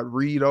 They brought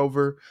Reed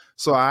over,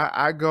 so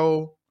I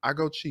go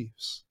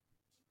Chiefs.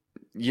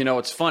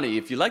 It's funny.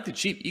 If you like the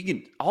Chiefs, you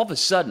can all of a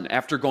sudden,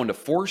 after going to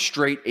 4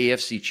 straight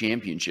AFC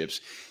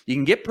championships, you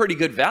can get pretty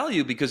good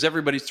value because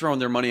everybody's throwing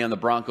their money on the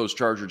Broncos,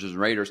 Chargers, and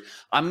Raiders.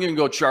 I'm going to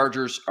go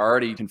Chargers. I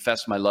already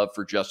confessed my love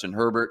for Justin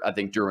Herbert. I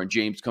think Derwin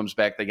James comes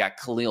back. They got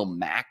Khalil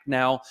Mack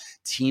now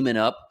teaming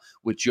up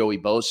with Joey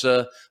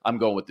Bosa. I'm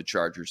going with the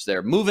Chargers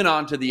there. Moving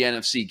on to the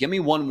NFC. Give me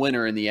one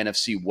winner in the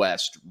NFC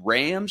West.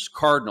 Rams,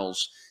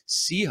 Cardinals,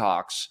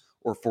 Seahawks,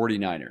 or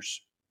 49ers?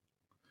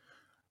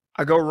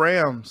 I go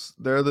Rams.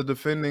 They're the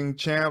defending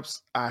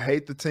champs. I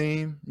hate the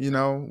team.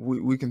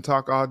 We can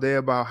talk all day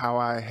about how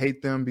I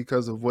hate them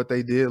because of what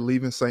they did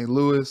leaving St.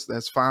 Louis.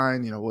 That's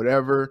fine,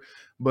 whatever.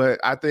 But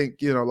I think,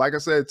 like I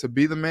said, to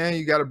be the man,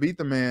 you got to beat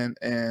the man.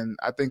 And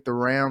I think the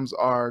Rams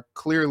are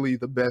clearly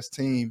the best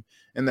team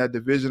in that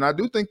division. I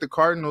do think the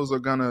Cardinals are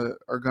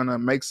gonna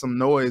make some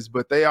noise,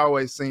 but they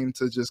always seem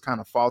to just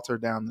kind of falter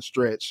down the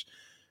stretch.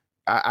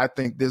 I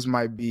think this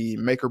might be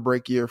make or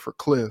break year for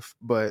Cliff,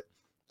 but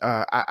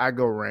I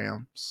go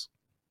Rams.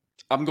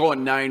 I'm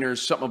going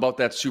Niners. Something about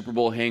that Super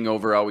Bowl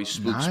hangover always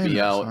spooks me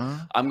out. Huh?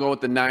 I'm going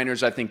with the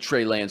Niners. I think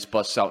Trey Lance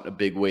busts out in a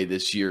big way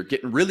this year,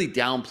 getting really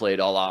downplayed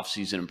all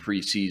offseason and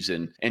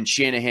preseason. And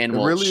Shanahan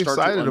will really start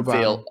to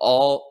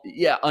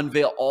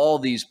unveil all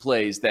these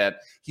plays that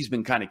he's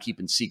been kind of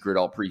keeping secret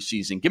all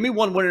preseason. Give me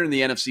one winner in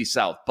the NFC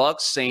South.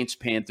 Bucks, Saints,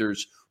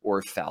 Panthers,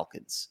 or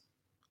Falcons?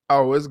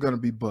 Oh, it's going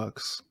to be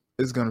Bucks.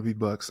 It's going to be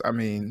Bucks. I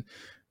mean,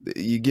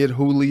 you get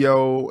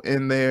Julio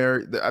in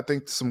there. I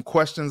think some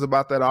questions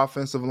about that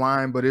offensive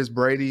line, but it's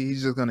Brady.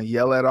 He's just going to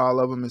yell at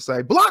all of them and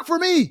say, block for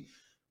me,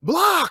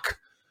 block.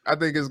 I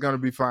think it's going to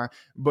be fine.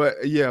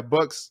 But, yeah,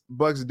 Bucks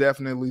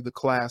definitely the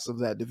class of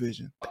that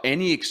division.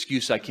 Any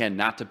excuse I can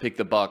not to pick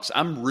the Bucks.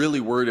 I'm really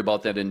worried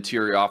about that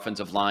interior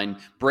offensive line.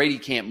 Brady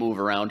can't move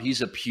around.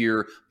 He's a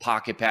pure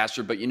pocket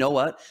passer. But you know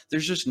what?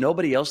 There's just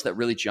nobody else that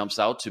really jumps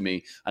out to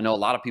me. I know a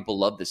lot of people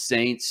love the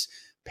Saints.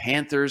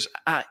 Panthers,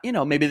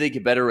 maybe they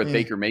get better with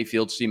Baker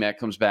Mayfield. C-Mac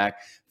comes back.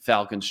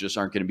 Falcons just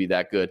aren't going to be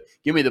that good.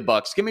 Give me the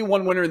Bucks. Give me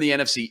one winner in the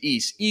NFC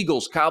East.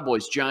 Eagles,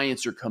 Cowboys,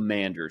 Giants, or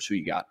Commanders? Who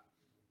you got?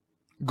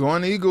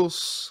 Going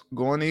Eagles.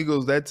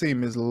 That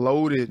team is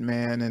loaded,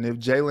 man. And if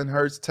Jalen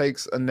Hurts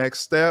takes a next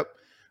step,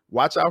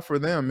 watch out for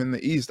them in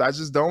the East. I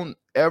just don't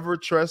ever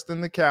trust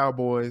in the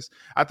Cowboys.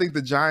 I think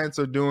the Giants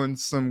are doing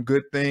some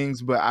good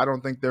things, but I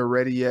don't think they're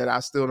ready yet. I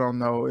still don't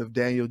know if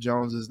Daniel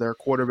Jones is their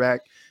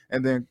quarterback.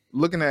 And then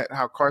looking at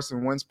how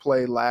Carson Wentz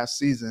played last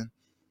season,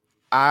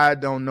 I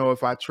don't know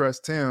if I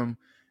trust him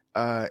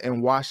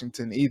in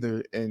Washington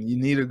either. And you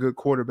need a good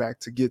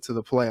quarterback to get to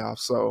the playoffs.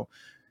 So,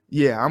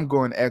 yeah, I'm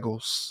going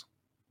Eagles.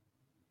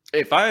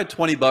 If I had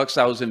 $20,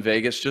 I was in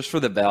Vegas just for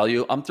the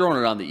value. I'm throwing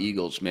it on the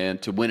Eagles, man,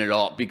 to win it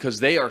all because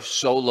they are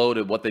so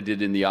loaded what they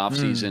did in the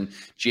offseason.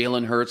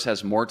 Jalen Hurts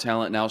has more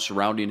talent now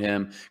surrounding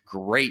him.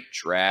 Great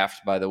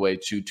draft, by the way,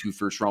 two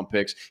first-round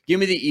picks. Give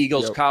me the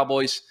Eagles. Yep.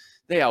 Cowboys,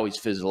 they always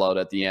fizzle out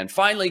at the end.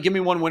 Finally, give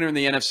me one winner in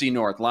the NFC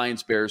North.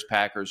 Lions, Bears,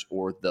 Packers,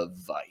 or the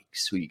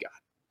Vikes. Who you got?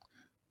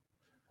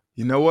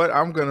 You know what?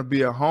 I'm going to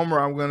be a homer.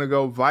 I'm going to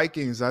go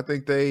Vikings. I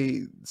think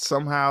they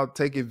somehow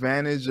take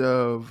advantage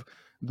of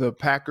the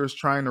Packers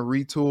trying to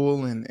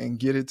retool and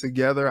get it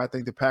together. I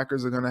think the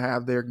Packers are going to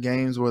have their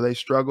games where they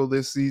struggle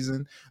this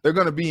season. They're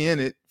going to be in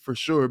it for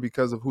sure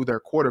because of who their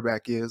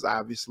quarterback is,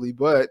 obviously.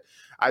 But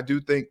I do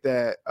think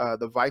that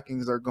the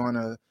Vikings are going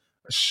to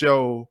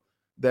show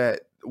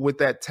that with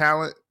that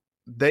talent,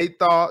 they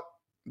thought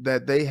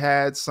that they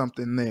had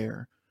something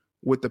there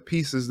with the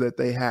pieces that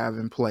they have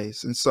in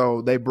place. And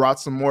so they brought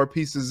some more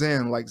pieces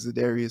in, like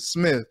Zadarius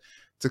Smith,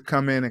 to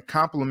come in and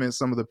complement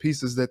some of the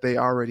pieces that they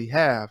already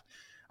have.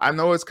 I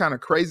know it's kind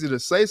of crazy to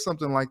say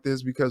something like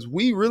this because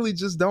we really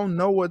just don't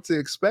know what to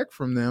expect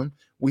from them.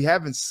 We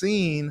haven't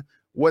seen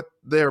what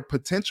their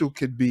potential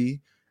could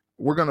be.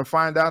 We're going to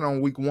find out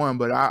on week 1,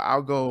 but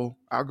I'll go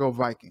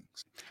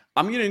Vikings.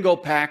 I'm going to go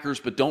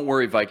Packers, but don't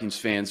worry, Vikings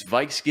fans.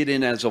 Vikes get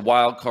in as a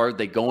wild card.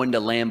 They go into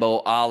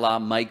Lambeau a la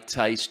Mike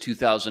Tice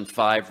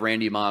 2005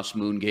 Randy Moss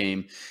moon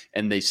game,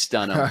 and they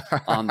stun them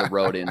on the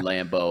road in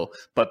Lambeau.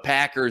 But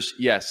Packers,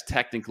 yes,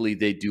 technically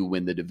they do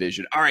win the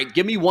division. All right,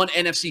 give me one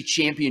NFC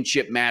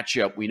championship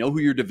matchup. We know who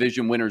your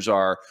division winners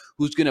are.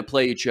 Who's going to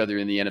play each other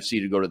in the NFC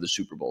to go to the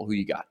Super Bowl? Who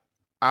you got?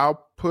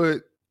 I'll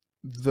put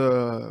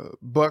the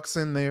Bucks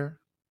in there.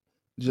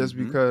 Just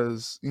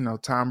because,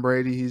 Tom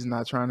Brady, he's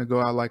not trying to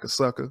go out like a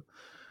sucker.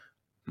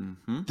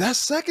 That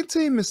second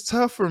team is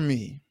tough for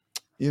me,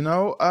 but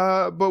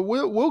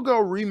we'll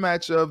go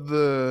rematch of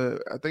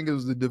I think it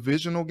was the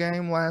divisional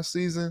game last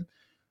season.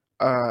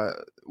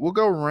 We'll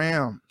go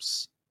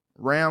Rams,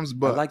 Bucks.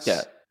 I like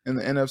that. In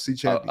the NFC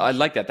Championship. I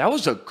like that. That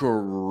was a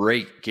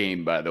great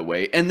game, by the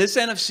way. And this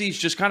NFC is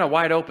just kind of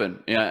wide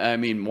open. I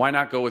mean, why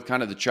not go with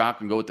kind of the chalk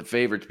and go with the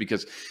favorites?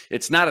 Because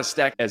it's not as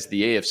stacked as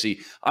the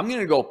AFC. I'm going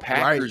to go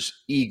Packers,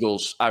 right.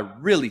 Eagles. I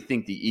really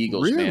think the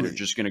Eagles, man, are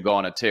just going to go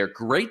on a tear.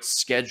 Great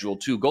schedule,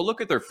 too. Go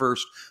look at their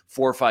first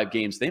 4 or 5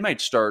 games. They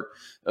might start,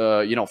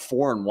 4-1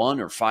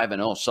 or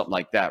 5-0, something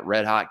like that.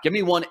 Red hot. Give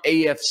me one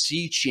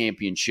AFC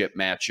championship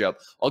matchup.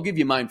 I'll give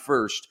you mine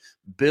first.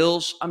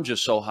 Bills, I'm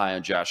just so high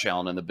on Josh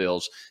Allen and the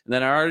Bills. And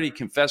then I already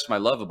confessed my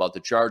love about the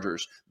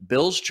Chargers.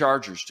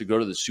 Bills-Chargers to go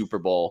to the Super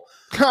Bowl.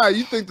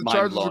 You think the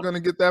Chargers are going to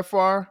get that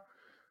far?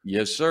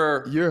 Yes,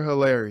 sir. You're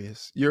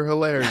hilarious.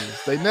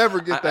 They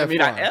never get that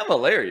far. I am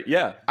hilarious,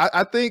 yeah.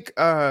 I think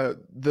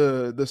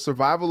the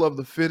survival of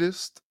the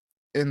fittest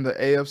in the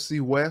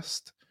AFC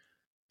West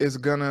is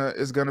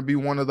gonna be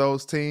one of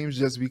those teams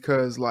just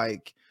because,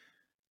 like,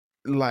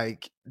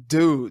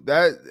 dude,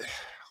 that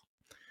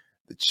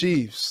the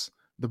Chiefs,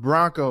 the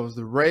Broncos,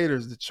 the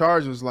Raiders, the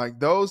Chargers, like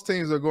those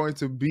teams are going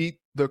to beat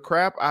the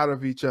crap out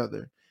of each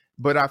other.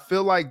 But I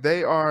feel like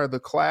they are the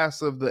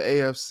class of the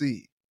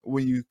AFC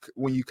when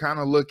you kind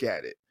of look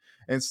at it.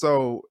 And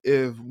so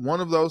if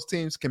one of those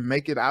teams can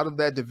make it out of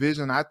that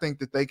division, I think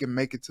that they can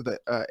make it to the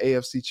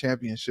AFC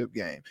Championship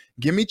game.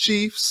 Give me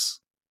Chiefs.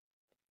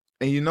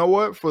 And you know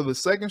what? For the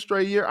second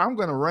straight year, I'm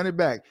going to run it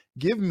back.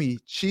 Give me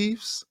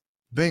Chiefs,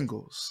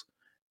 Bengals,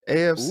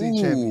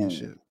 AFC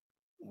Championship.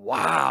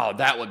 Wow,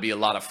 that would be a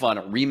lot of fun.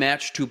 A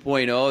rematch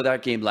 2.0,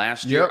 that game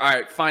last year. All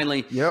right,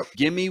 finally,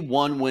 give me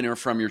one winner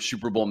from your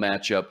Super Bowl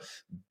matchup.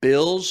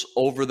 Bills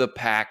over the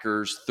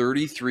Packers,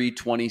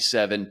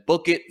 33-27.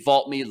 Book it,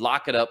 vault me,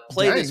 lock it up.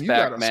 Play this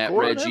back, Matt,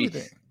 Reggie.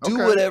 Do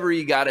whatever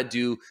you got to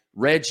do.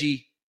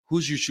 Reggie,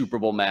 who's your Super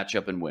Bowl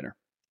matchup and winner?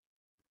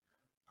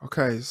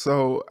 Okay,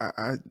 so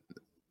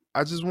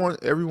I just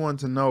want everyone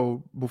to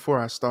know before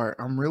I start,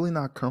 I'm really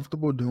not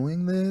comfortable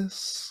doing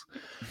this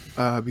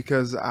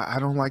because I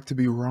don't like to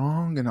be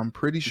wrong, and I'm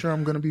pretty sure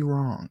I'm going to be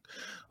wrong.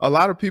 A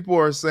lot of people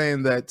are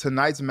saying that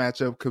tonight's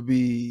matchup could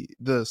be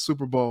the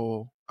Super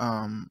Bowl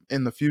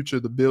in the future,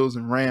 the Bills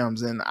and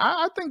Rams, and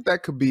I think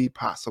that could be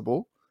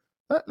possible.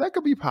 That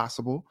could be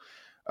possible.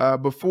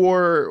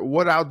 Before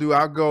what I'll do,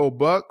 I'll go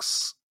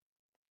Bucks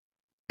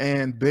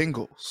and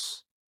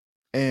Bengals,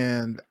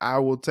 and I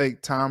will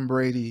take Tom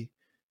Brady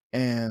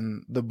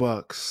and the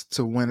Bucks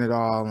to win it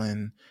all,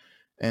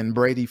 and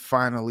Brady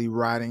finally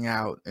riding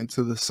out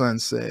into the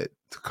sunset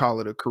to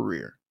call it a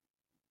career.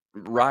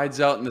 Rides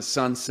out in the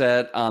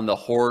sunset on the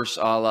horse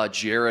a la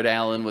Jared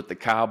Allen with the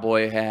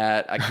cowboy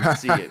hat. I can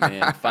see it,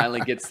 man.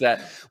 Finally gets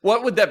that.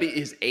 What would that be?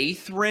 His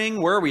 8th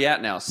ring? Where are we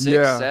at now? 6,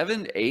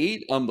 7,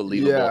 8?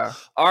 Unbelievable. Yeah.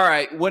 All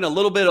right. Went a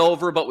little bit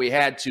over, but we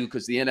had to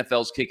because the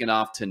NFL's kicking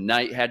off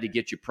tonight. Had to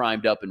get you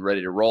primed up and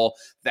ready to roll.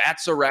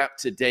 That's a wrap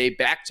today.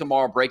 Back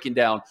tomorrow breaking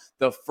down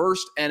the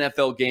first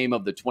NFL game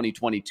of the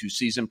 2022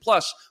 season,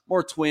 plus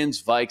more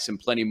Twins, Vikes, and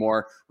plenty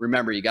more.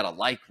 Remember, you got to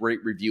like, rate,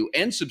 review,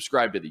 and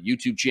subscribe to the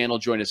YouTube channel.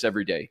 Join us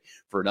every day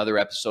for another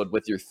episode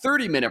with your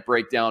 30-minute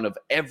breakdown of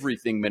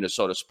everything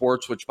Minnesota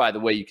sports, which, by the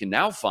way, you can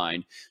now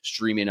find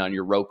streaming on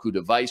your Roku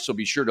device. So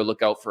be sure to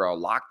look out for our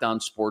Locked On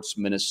Sports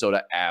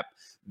Minnesota app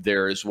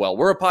there as well.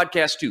 We're a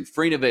podcast too,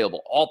 free and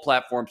available, all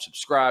platforms.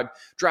 Subscribe,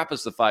 drop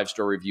us the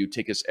 5-star review,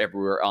 take us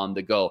everywhere on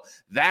the go.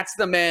 That's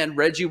the man,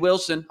 Reggie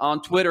Wilson,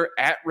 on Twitter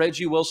at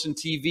Reggie Wilson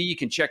TV. You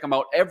can check him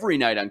out every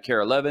night on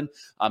KARE 11.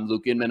 I'm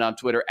Luke Inman on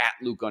Twitter at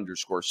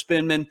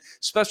Luke_Spinman.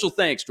 Special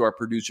thanks to our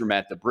producer,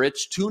 Matt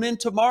DeBritz. Tune in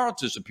tomorrow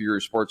to Superior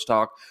Sports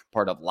Talk,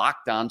 part of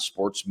Locked On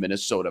Sports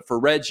Minnesota. For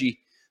Reggie,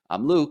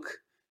 I'm Luke.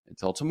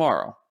 Until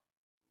tomorrow,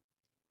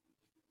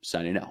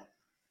 signing out.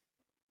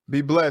 Be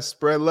blessed.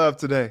 Spread love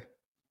today.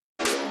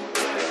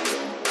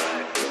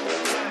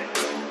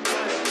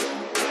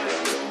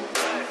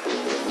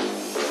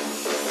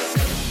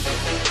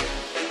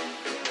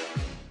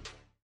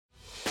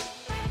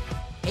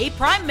 Hey,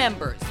 Prime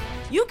members,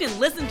 you can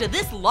listen to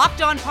this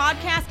Locked On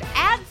podcast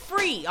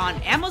ad-free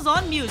on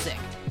Amazon Music.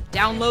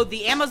 Download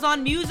the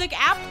Amazon Music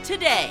app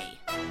today.